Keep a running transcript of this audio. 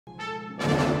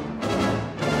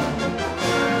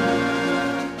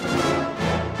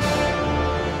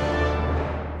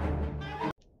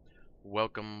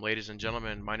welcome ladies and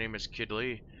gentlemen, my name is Kid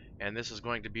Lee, and this is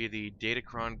going to be the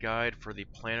Datacron guide for the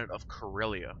planet of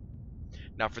Corellia.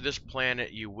 Now for this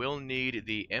planet you will need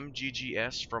the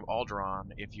MGGS from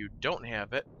Alderaan. If you don't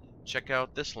have it, check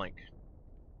out this link.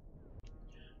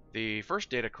 The first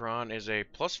Datacron is a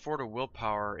 +4 to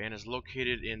willpower and is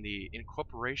located in the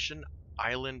Incorporation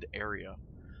Island area.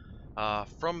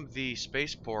 From the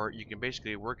spaceport you can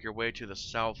basically work your way to the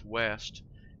southwest,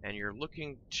 and you're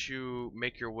looking to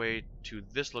make your way to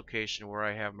this location where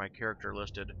I have my character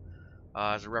listed.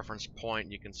 As a reference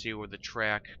point, you can see where the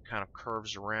track kind of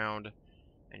curves around,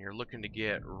 and you're looking to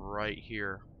get right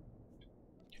here.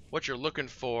 What you're looking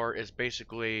for is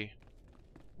basically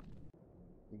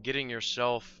getting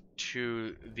yourself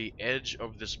to the edge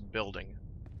of this building.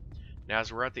 Now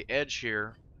as we're at the edge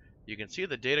here, you can see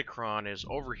the Datacron is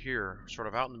over here, sort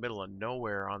of out in the middle of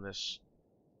nowhere on this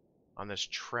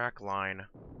track line.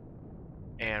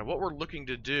 And what we're looking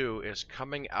to do is,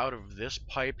 coming out of this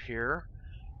pipe here,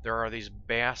 there are these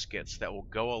baskets that will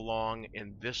go along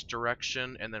in this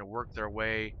direction and then work their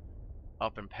way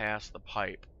up and past the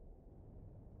pipe.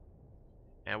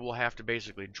 And we'll have to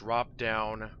basically drop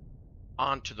down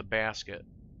onto the basket.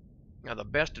 Now the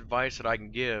best advice that I can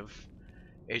give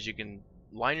is you can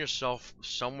line yourself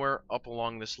somewhere up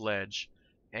along this ledge,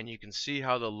 and you can see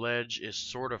how the ledge is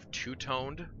sort of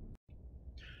two-toned.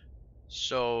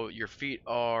 So your feet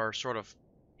are sort of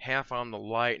half on the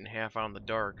light and half on the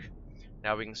dark.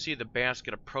 Now we can see the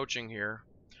basket approaching here.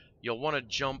 You'll want to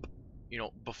jump,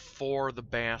 before the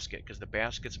basket, because the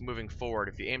basket's moving forward.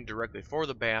 If you aim directly for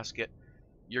the basket,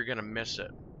 you're gonna miss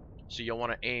it. So you'll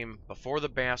want to aim before the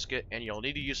basket, and you'll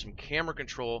need to use some camera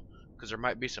control because there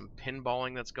might be some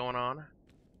pinballing that's going on.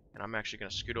 And I'm actually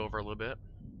gonna scoot over a little bit.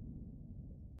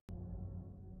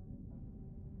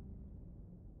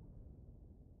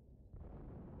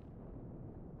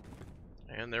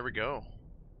 And there we go.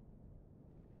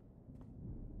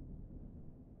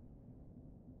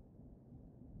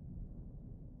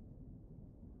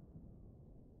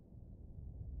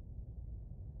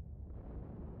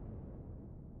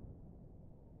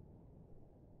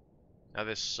 Now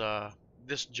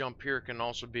this jump here can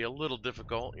also be a little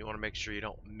difficult. You want to make sure you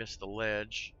don't miss the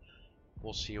ledge.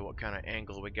 We'll see what kind of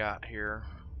angle we got here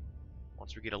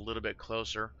once we get a little bit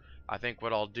closer. I think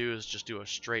what I'll do is just do a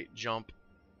straight jump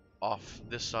off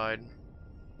this side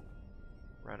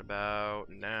right about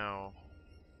now,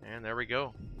 and there we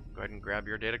go. Go ahead and grab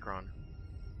your Datacron.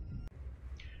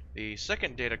 The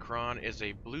second Datacron is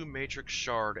a blue matrix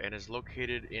shard and is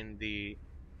located in the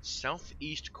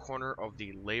southeast corner of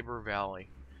the Labor Valley.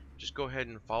 Just go ahead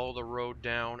and follow the road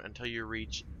down until you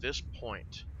reach this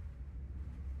point.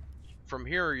 From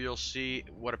here you'll see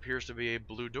what appears to be a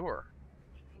blue door.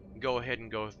 Go ahead and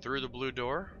go through the blue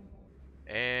door,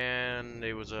 and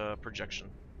it was a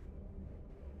projection.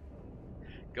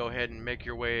 Go ahead and make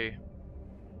your way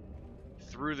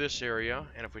through this area,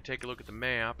 and if we take a look at the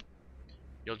map,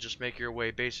 you'll just make your way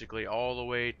basically all the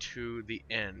way to the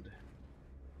end.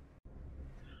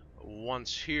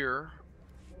 Once here,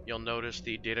 you'll notice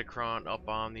the Datacron up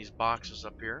on these boxes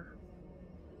up here.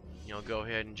 You'll go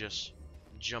ahead and just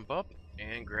jump up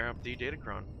and grab the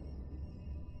Datacron.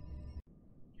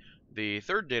 The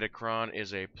third Datacron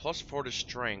is a +4 to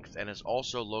strength and is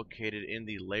also located in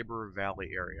the Labor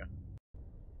Valley area.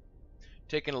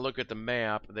 Taking a look at the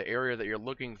map, the area that you're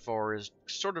looking for is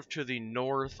sort of to the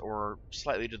north or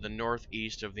slightly to the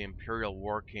northeast of the Imperial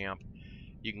War Camp.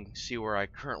 You can see where I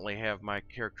currently have my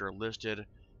character listed.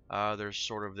 There's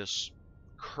sort of this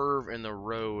curve in the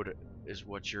road is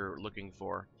what you're looking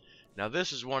for. Now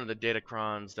this is one of the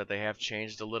Datacrons that they have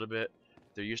changed a little bit.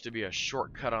 There used to be a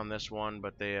shortcut on this one,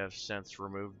 but they have since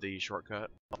removed the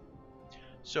shortcut.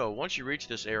 So once you reach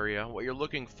this area, what you're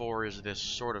looking for is this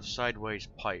sort of sideways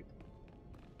pipe.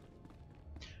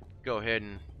 Go ahead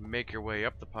and make your way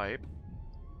up the pipe.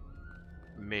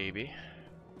 Maybe.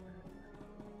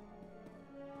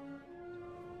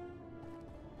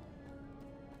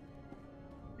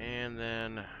 And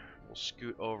then we'll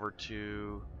scoot over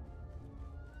to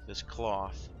this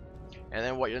cloth. And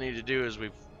then what you'll need to do is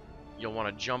you'll want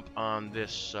to jump on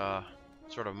this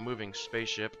sort of moving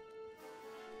spaceship.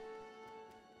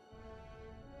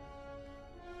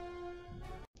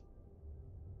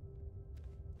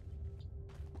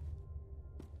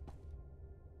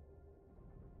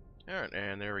 Alright,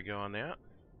 and there we go on that.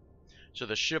 So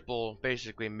the ship will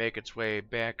basically make its way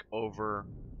back over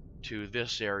to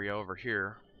this area over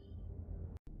here.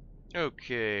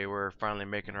 Okay, we're finally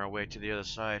making our way to the other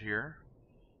side here.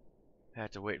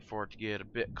 Have to wait for it to get a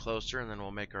bit closer, and then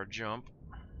we'll make our jump.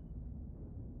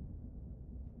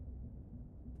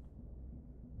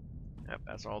 Yep,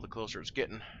 that's all the closer it's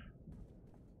getting.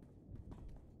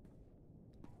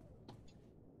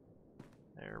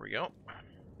 There we go.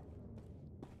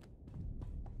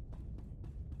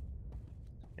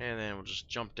 And then we'll just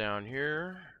jump down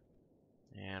here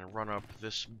and run up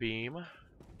this beam.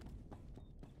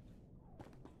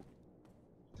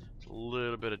 It's a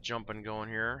little bit of jumping going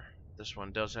here. This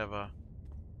one does have a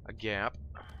gap.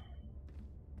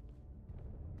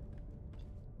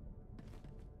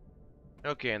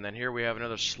 Okay, and then here we have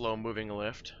another slow moving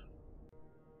lift.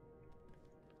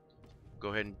 Go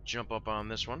ahead and jump up on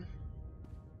this one.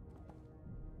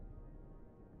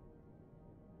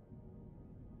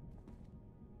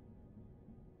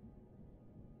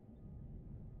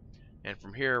 And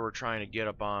from here we're trying to get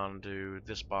up onto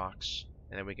this box,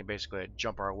 and then we can basically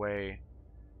jump our way,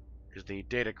 because the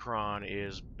Datacron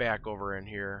is back over in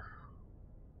here.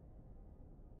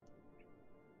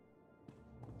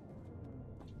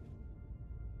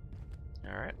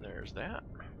 Alright, there's that.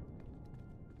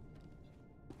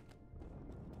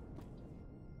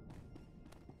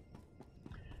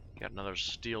 Got another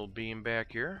steel beam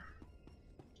back here.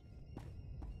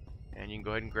 And you can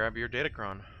go ahead and grab your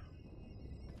Datacron.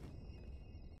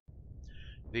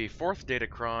 The fourth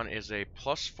Datacron is a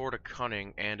 +4 to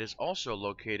cunning and is also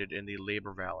located in the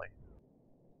Labor Valley.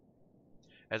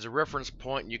 As a reference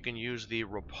point, you can use the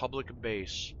Republic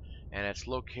base, and it's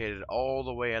located all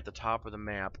the way at the top of the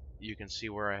map. You can see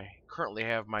where I currently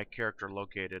have my character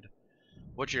located.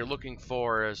 What you're looking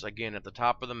for is, again, at the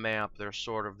top of the map, there's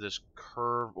sort of this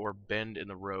curve or bend in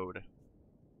the road.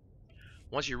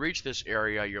 Once you reach this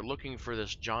area, you're looking for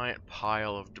this giant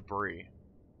pile of debris.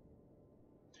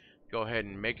 Go ahead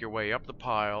and make your way up the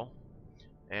pile,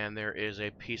 and there is a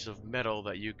piece of metal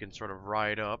that you can sort of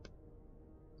ride up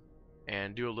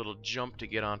and do a little jump to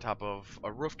get on top of a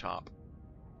rooftop.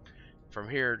 From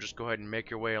here, just go ahead and make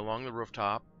your way along the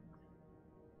rooftop.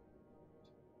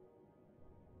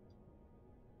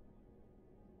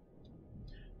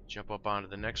 Jump up onto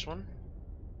the next one.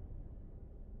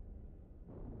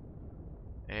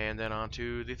 And then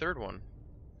onto the third one.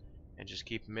 And just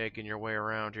keep making your way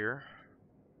around here.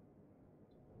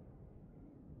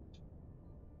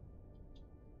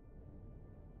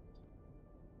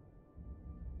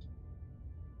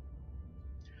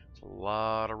 It's a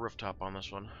lot of rooftop on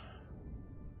this one.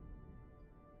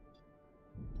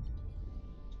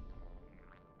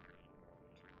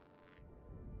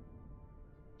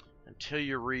 Until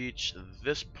you reach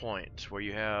this point where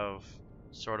you have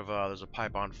sort of there's a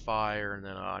pipe on fire and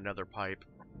then another pipe.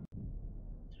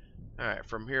 Alright,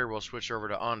 from here we'll switch over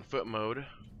to on foot mode,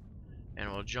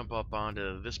 and we'll jump up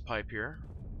onto this pipe here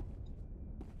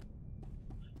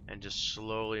and just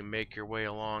slowly make your way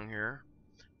along here.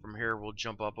 From here we'll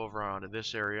jump up over onto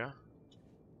this area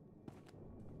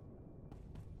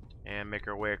and make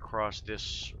our way across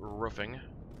this roofing.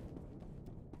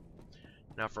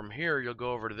 Now from here you'll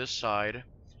go over to this side,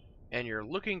 and you're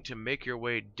looking to make your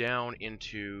way down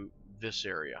into this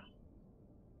area.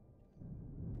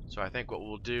 So I think what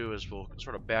we'll do is we'll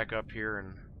sort of back up here,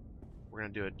 and we're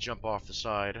going to do a jump off the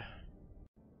side.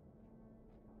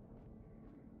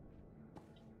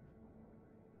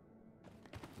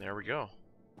 There we go.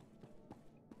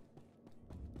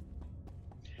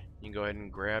 You can go ahead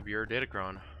and grab your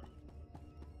Datacron.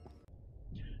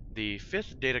 The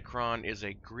fifth Datacron is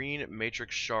a green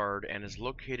matrix shard and is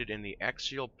located in the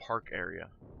Axial Park area.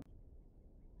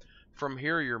 From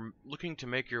here, you're looking to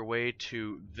make your way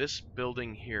to this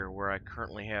building here where I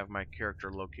currently have my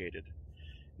character located.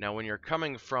 Now, when you're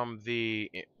coming from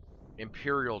the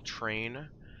Imperial train,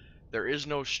 there is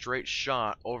no straight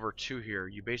shot over to here.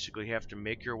 You basically have to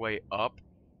make your way up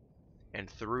and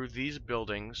through these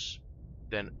buildings,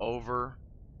 then over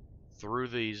through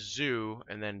the zoo,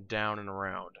 and then down and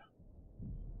around.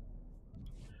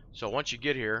 So once you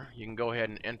get here, you can go ahead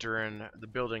and enter in the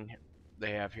building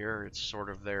they have here. It's sort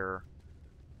of their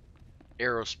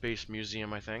aerospace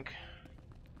museum, I think.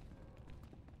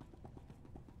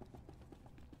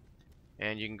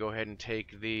 And you can go ahead and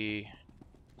take the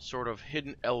sort of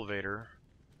hidden elevator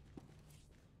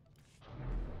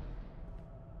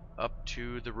up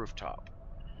to the rooftop.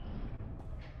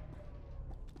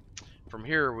 From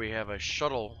here we have a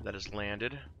shuttle that has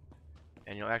landed,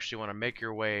 and you'll actually want to make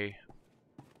your way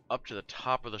up to the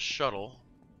top of the shuttle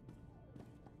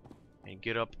and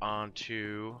get up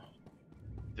onto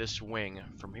this wing.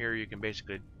 From here you can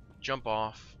basically jump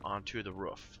off onto the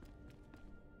roof.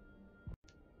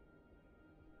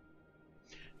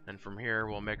 And from here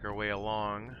we'll make our way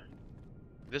along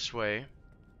this way,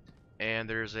 and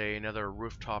there's another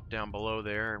rooftop down below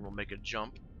there, and we'll make a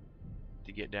jump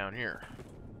to get down here.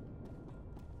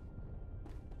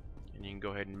 And you can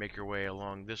go ahead and make your way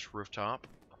along this rooftop.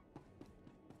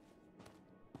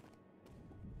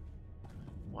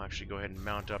 We'll actually go ahead and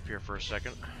mount up here for a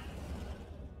second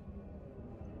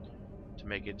to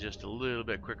make it just a little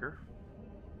bit quicker.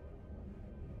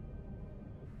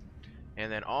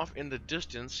 And then off in the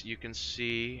distance you can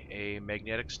see a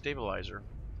magnetic stabilizer.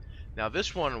 Now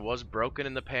this one was broken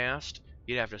in the past.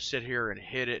 You'd have to sit here and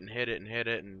hit it and hit it and hit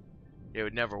it, and it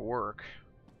would never work.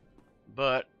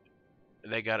 But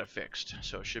they got it fixed,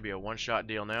 so it should be a one-shot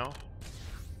deal now.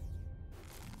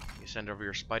 You send over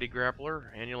your Spidey grappler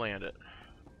and you land it.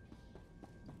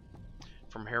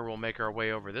 From here we'll make our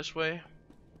way over this way,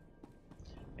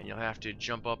 and you'll have to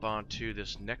jump up onto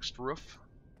this next roof.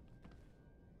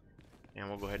 And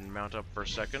we'll go ahead and mount up for a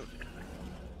second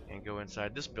and go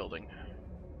inside this building.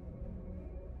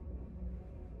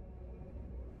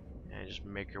 And just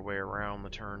make your way around the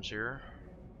turns here.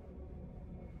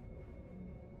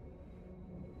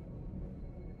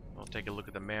 We'll take a look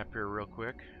at the map here real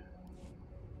quick.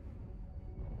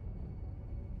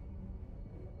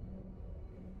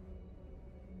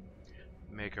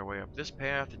 Make our way up this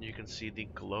path, and you can see the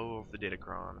glow of the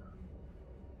Datacron.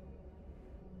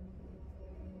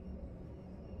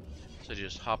 So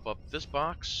just hop up this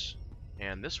box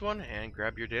and this one and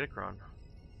grab your Datacron.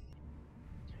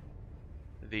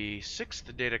 The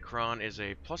 6th Datacron is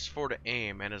a +4 to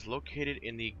aim and is located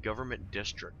in the government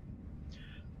district.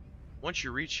 Once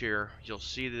you reach here, you'll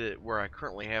see that where I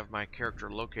currently have my character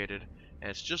located, and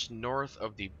it's just north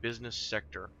of the business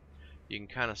sector. You can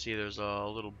kind of see there's a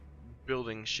little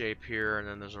building shape here, and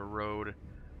then there's a road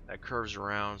that curves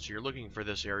around, so you're looking for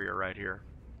this area right here.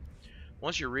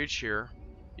 Once you reach here,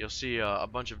 you'll see a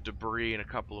bunch of debris and a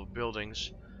couple of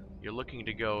buildings. You're looking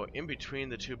to go in between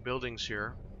the two buildings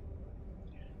here,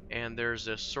 and there's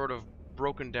this sort of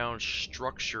broken down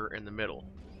structure in the middle.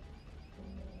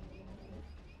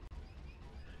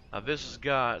 Now this has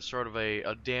got sort of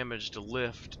a damaged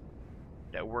lift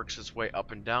that works its way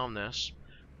up and down this.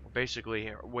 We're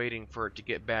basically waiting for it to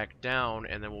get back down,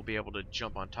 and then we'll be able to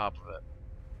jump on top of it.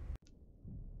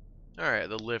 Alright,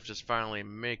 the lift is finally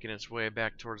making its way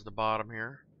back towards the bottom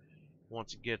here.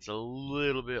 Once it gets a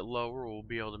little bit lower, we'll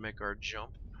be able to make our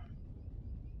jump.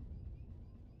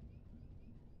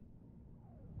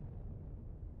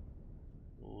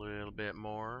 A little bit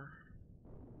more.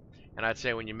 And I'd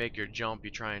say when you make your jump,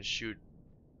 you try and shoot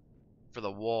for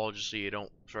the wall just so you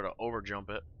don't sort of over jump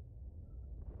it.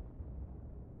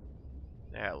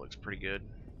 That looks pretty good.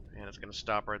 And it's going to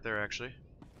stop right there actually.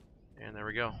 And there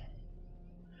we go.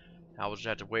 Now we'll just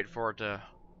have to wait for it to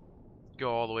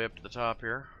go all the way up to the top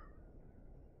here.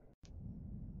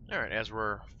 Alright, as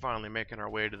we're finally making our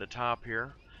way to the top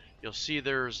here, you'll see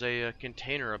there's a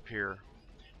container up here.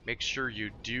 Make sure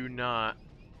you do not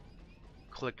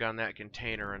click on that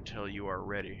container until you are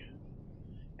ready.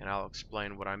 And I'll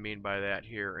explain what I mean by that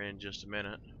here in just a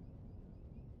minute.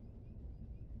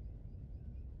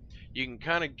 You can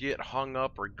kind of get hung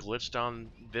up or glitched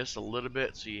on this a little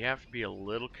bit, so you have to be a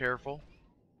little careful.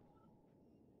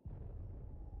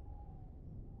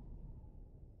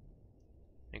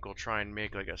 I think we'll try and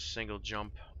make like a single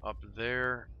jump up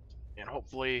there, and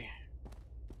hopefully,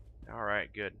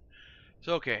 alright, good.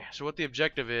 So okay, so what the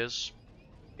objective is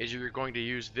you're going to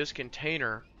use this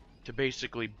container to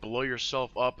basically blow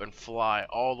yourself up and fly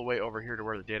all the way over here to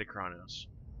where the Datacron is.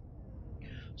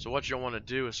 So what you'll want to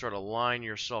do is sort of line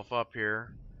yourself up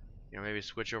here, you know, maybe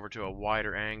switch over to a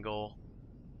wider angle,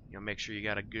 you know, make sure you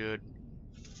got a good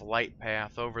flight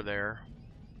path over there.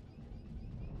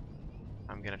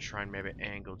 I'm gonna try and maybe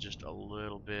angle just a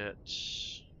little bit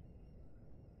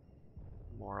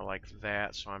more like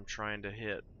that, so I'm trying to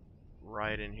hit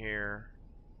right in here.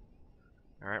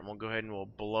 Alright, we'll go ahead and we'll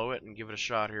blow it and give it a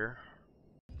shot here.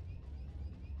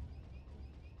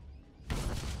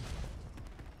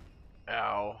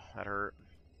 Ow, that hurt.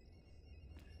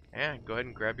 And go ahead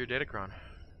and grab your Datacron.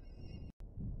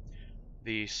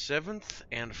 The 7th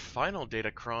and final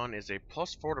Datacron is a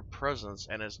 +4 to presence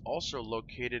and is also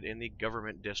located in the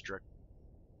government district.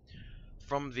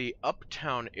 From the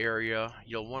uptown area,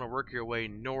 you'll want to work your way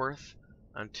north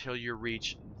until you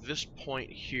reach this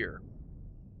point here.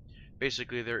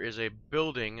 Basically, there is a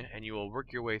building, and you will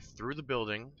work your way through the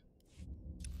building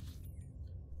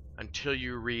until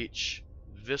you reach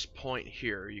this point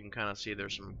here. You can kind of see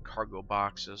there's some cargo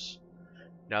boxes.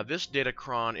 Now this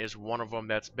Datacron is one of them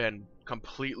that's been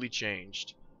completely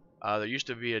changed. There used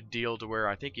to be a deal to where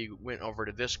I think you went over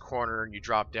to this corner and you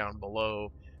dropped down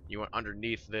below, you went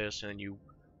underneath this, and then you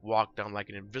walked down like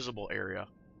an invisible area.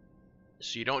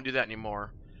 So you don't do that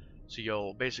anymore. So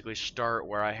you'll basically start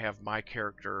where I have my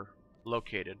character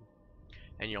located,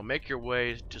 and you'll make your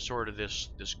way to sort of this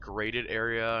graded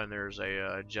area, and there's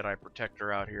a Jedi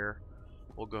protector out here.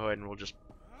 We'll go ahead and we'll just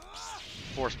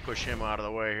force push him out of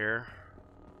the way here.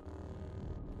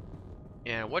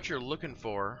 And what you're looking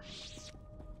for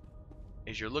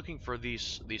is you're looking for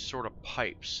these sort of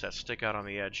pipes that stick out on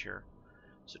the edge here.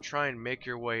 So try and make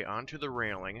your way onto the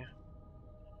railing.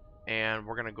 And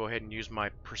we're going to go ahead and use my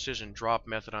precision drop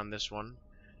method on this one.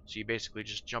 So you basically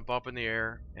just jump up in the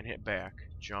air and hit back,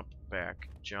 jump back,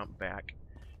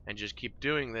 and just keep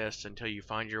doing this until you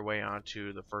find your way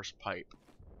onto the first pipe.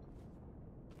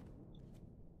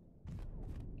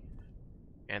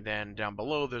 And then down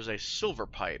below there's a silver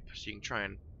pipe, so you can try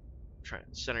and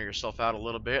center yourself out a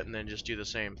little bit and then just do the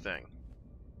same thing.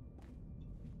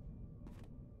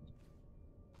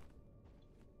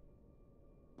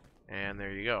 And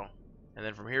there you go. And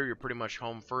then from here you're pretty much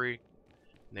home free.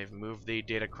 They've moved the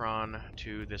Datacron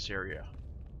to this area.